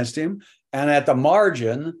campaign against him. And at the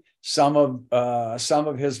margin, some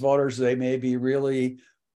of his voters, they may be really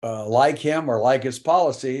like him or like his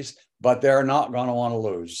policies, but they're not going to want to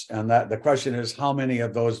lose. And that the question is, how many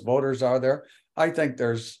of those voters are there? I think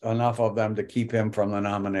there's enough of them to keep him from the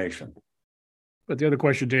nomination. But the other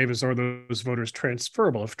question, Dave, is, are those voters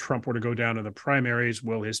transferable? If Trump were to go down in the primaries,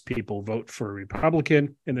 will his people vote for a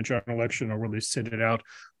Republican in the general election, or will they sit it out,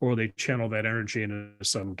 or will they channel that energy into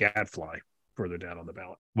some gadfly further down on the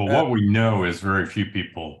ballot? Well, what we know is very few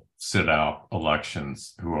people sit out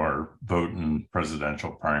elections who are voting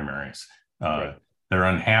presidential primaries. Right. They're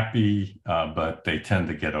unhappy, but they tend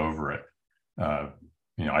to get over it. I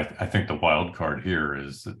think the wild card here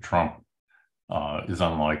is that Trump is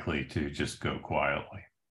unlikely to just go quietly.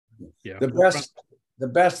 Yeah. The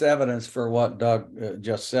best evidence for what Doug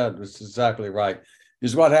just said was exactly right.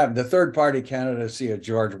 Is what happened. The third party candidacy of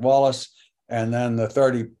George Wallace, and then the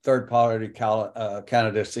third party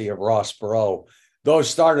candidacy of Ross Perot. Those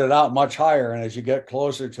started out much higher, and as you get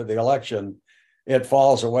closer to the election, it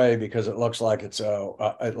falls away because it looks like it's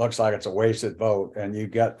a wasted vote, and you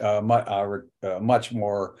get much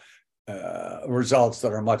more results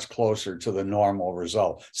that are much closer to the normal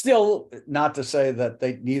result. Still, not to say that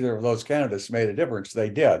neither of those candidates made a difference. They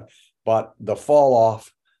did, but the fall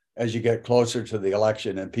off as you get closer to the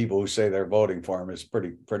election and people who say they're voting for him is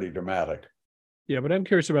pretty dramatic. Yeah, but I'm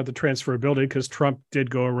curious about the transferability, because Trump did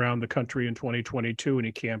go around the country in 2022 and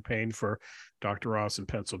he campaigned for Dr. Ross in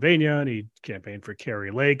Pennsylvania, and he campaigned for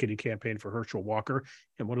Kerry Lake, and he campaigned for Herschel Walker.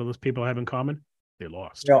 And what do those people have in common? They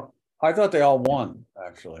lost. Yeah, I thought they all won,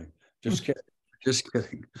 actually. Just kidding. Just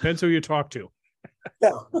kidding. Depends who you talk to.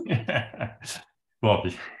 Yeah. Well,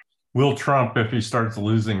 will Trump, if he starts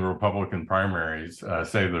losing Republican primaries,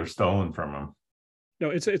 say they're stolen from him? No,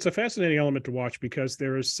 it's a fascinating element to watch, because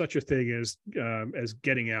there is such a thing as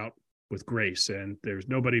getting out with grace. And there's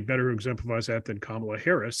nobody better who exemplifies that than Kamala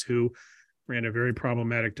Harris, who ran a very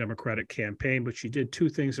problematic Democratic campaign, but she did two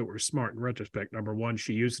things that were smart in retrospect. Number one,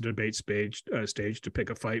 she used the debate stage to pick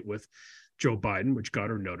a fight with Joe Biden, which got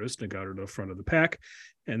her noticed and got her to the front of the pack.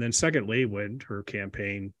 And then secondly, when her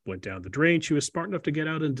campaign went down the drain, she was smart enough to get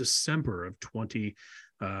out in December of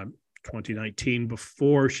 2019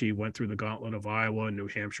 before she went through the gauntlet of Iowa, New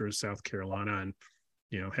Hampshire, South Carolina, and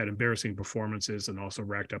had embarrassing performances and also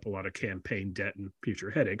racked up a lot of campaign debt and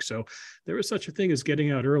future headaches. So there is such a thing as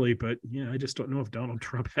getting out early, but I just don't know if Donald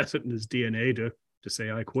Trump has it in his DNA to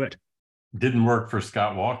say I quit. Didn't work for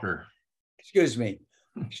Scott Walker. Excuse me.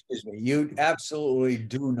 You absolutely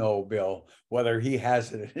do know, Bill, whether he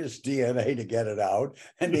has it in his DNA to get it out.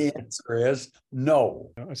 And the answer is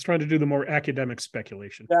no. I was trying to do the more academic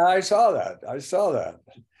speculation. Yeah, I saw that.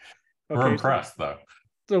 We're impressed, though.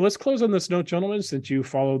 So let's close on this note, gentlemen, since you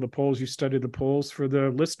follow the polls, you study the polls. For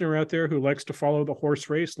the listener out there who likes to follow the horse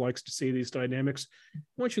race, likes to see these dynamics,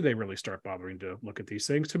 when should they really start bothering to look at these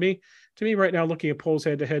things? To me right now, looking at polls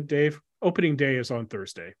head to head, Dave, opening day is on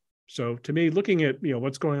Thursday. So to me, looking at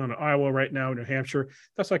what's going on in Iowa right now, New Hampshire,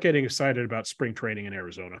 that's like getting excited about spring training in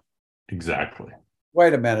Arizona. Exactly.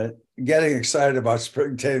 Wait a minute. Getting excited about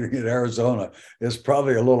spring training in Arizona is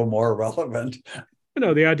probably a little more relevant.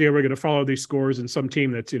 The idea we're going to follow these scores and some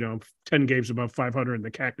team that's 10 games above 500 in the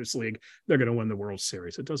Cactus League, they're going to win the World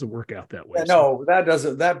Series. It doesn't work out that way. Yeah, no,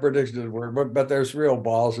 that prediction doesn't work. But there's real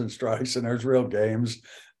balls and strikes, and there's real games,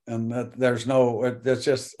 and it's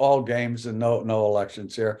just all games and no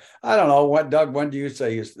elections here. I don't know. Doug, when do you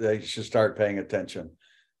say they should start paying attention?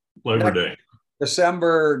 Labor Day.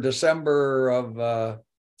 December this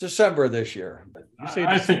year. You say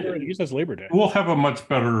December, he says Labor Day. We'll have a much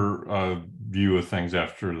better view of things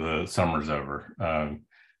after the summer's over.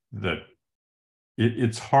 That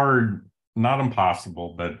it's hard, not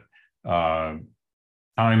impossible, but time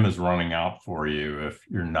is running out for you if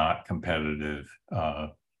you're not competitive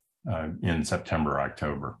in September,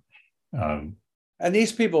 October. And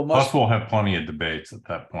these people must. Plus, we'll have plenty of debates at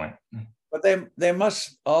that point. But they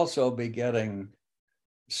must also be getting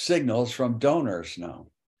signals from donors now.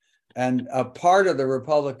 And a part of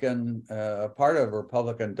Republican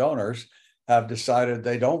donors have decided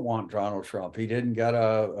they don't want Donald Trump. He didn't get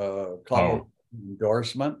a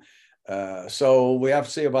endorsement. So we have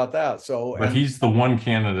to see about that. But he's the one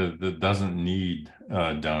candidate that doesn't need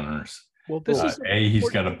donors. Well, this is A, he's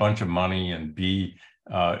got a bunch of money, and B,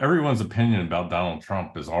 everyone's opinion about Donald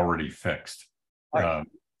Trump is already fixed. I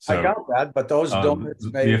got that, but those donors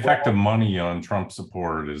the effect of money on Trump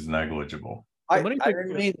support is negligible. I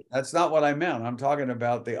didn't mean, that's not what I meant. I'm talking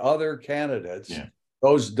about the other candidates. Yeah.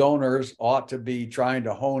 Those donors ought to be trying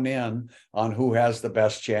to hone in on who has the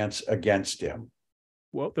best chance against him.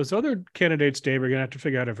 Well, those other candidates, Dave, are going to have to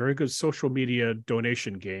figure out a very good social media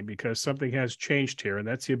donation game, because something has changed here, and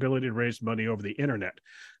that's the ability to raise money over the internet.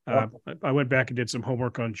 I went back and did some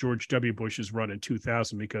homework on George W. Bush's run in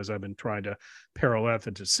 2000, because I've been trying to parallel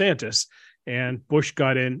that to DeSantis. And Bush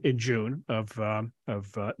got in June of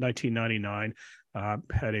 1999,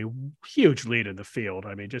 had a huge lead in the field.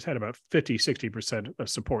 I mean, just had about 50-60% of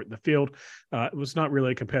support in the field. It was not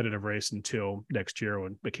really a competitive race until next year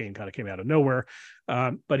when McCain kind of came out of nowhere.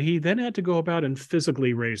 But he then had to go about and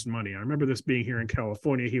physically raise money. I remember this being here in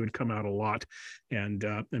California. He would come out a lot and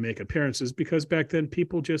make appearances, because back then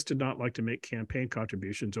people just did not like to make campaign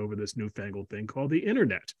contributions over this newfangled thing called the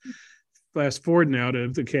internet. Fast forward now to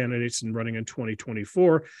the candidates and running in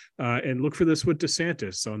 2024, and look for this with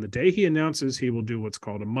DeSantis. So on the day he announces he will do what's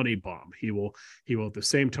called a money bomb, he will at the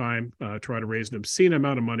same time try to raise an obscene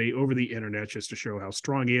amount of money over the internet just to show how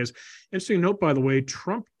strong he is. Interesting note, by the way,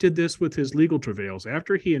 Trump did this with his legal travails.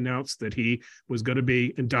 After he announced that he was going to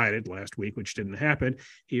be indicted last week, which didn't happen,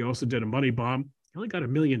 he also did a money bomb. He only got $1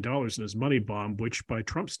 million in his money bomb, which by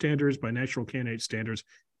Trump standards, by national candidate standards,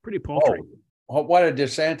 pretty paltry. What did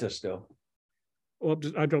DeSantis do? Well,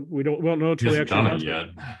 we don't know until he actually done it yet.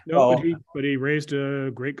 No, but he raised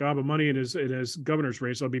a great gob of money in his governor's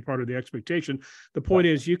race. That'll be part of the expectation. The point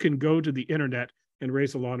is, you can go to the internet and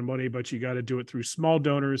raise a lot of money, but you got to do it through small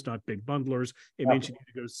donors, not big bundlers. It means you need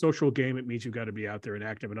to go to social game. It means you've got to be out there and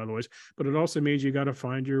active in other ways. But it also means you got to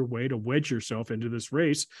find your way to wedge yourself into this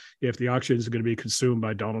race if the auction is going to be consumed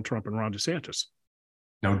by Donald Trump and Ron DeSantis.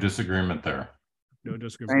 No disagreement there. No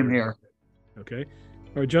disagreement. Same here. Okay.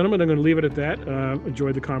 All right, gentlemen, I'm going to leave it at that.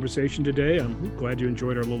 Enjoyed the conversation today. I'm glad you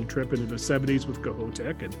enjoyed our little trip into the 70s with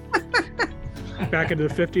Kohoutek and back into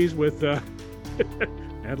the 50s with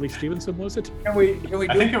Adlai Stevenson, was it? Can we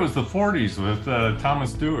I think it was the 40s with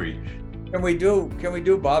Thomas Dewey. Can we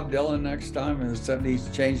do Bob Dylan next time? Instead he's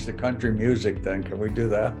changed to country music, then can we do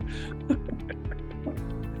that?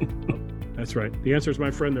 That's right. The answer is, my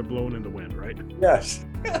friend, they're blowing in the wind, right? Yes.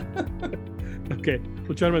 Okay.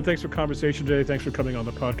 Well, gentlemen, thanks for conversation today. Thanks for coming on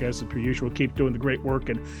the podcast. And per usual, keep doing the great work,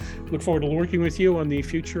 and look forward to working with you on the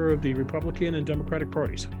future of the Republican and Democratic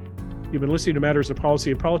parties. You've been listening to Matters of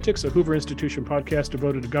Policy and Politics, a Hoover Institution podcast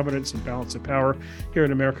devoted to governance and balance of power here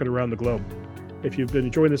in America and around the globe. If you've been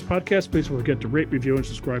enjoying this podcast, please don't forget to rate, review, and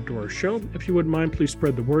subscribe to our show. If you wouldn't mind, please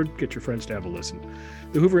spread the word. Get your friends to have a listen.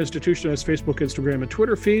 The Hoover Institution has Facebook, Instagram, and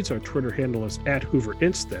Twitter feeds. Our Twitter handle is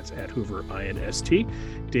 @HooverInst. That's @HooverINST.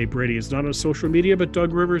 Dave Brady is not on social media, but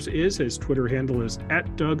Doug Rivers is. His Twitter handle is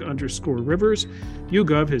 @Doug_Rivers.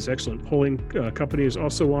 YouGov, his excellent polling company, is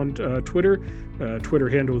also on Twitter. Twitter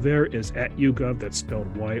handle there is @YouGov. That's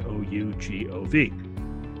spelled YOUGOV.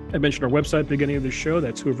 I mentioned our website at the beginning of the show.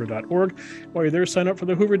 That's hoover.org. While you're there, sign up for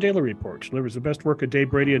the Hoover Daily Report. It delivers the best work of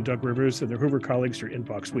Dave Brady and Doug Rivers and their Hoover colleagues to your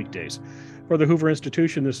inbox weekdays. For the Hoover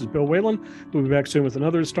Institution, this is Bill Whalen. We'll be back soon with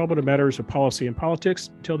another installment of Matters of Policy and Politics.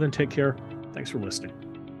 Until then, take care. Thanks for listening.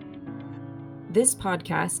 This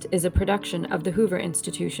podcast is a production of the Hoover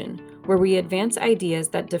Institution, where we advance ideas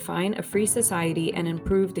that define a free society and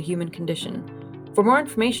improve the human condition. For more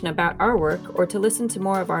information about our work, or to listen to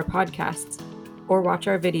more of our podcasts, or watch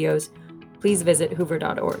our videos, please visit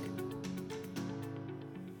hoover.org.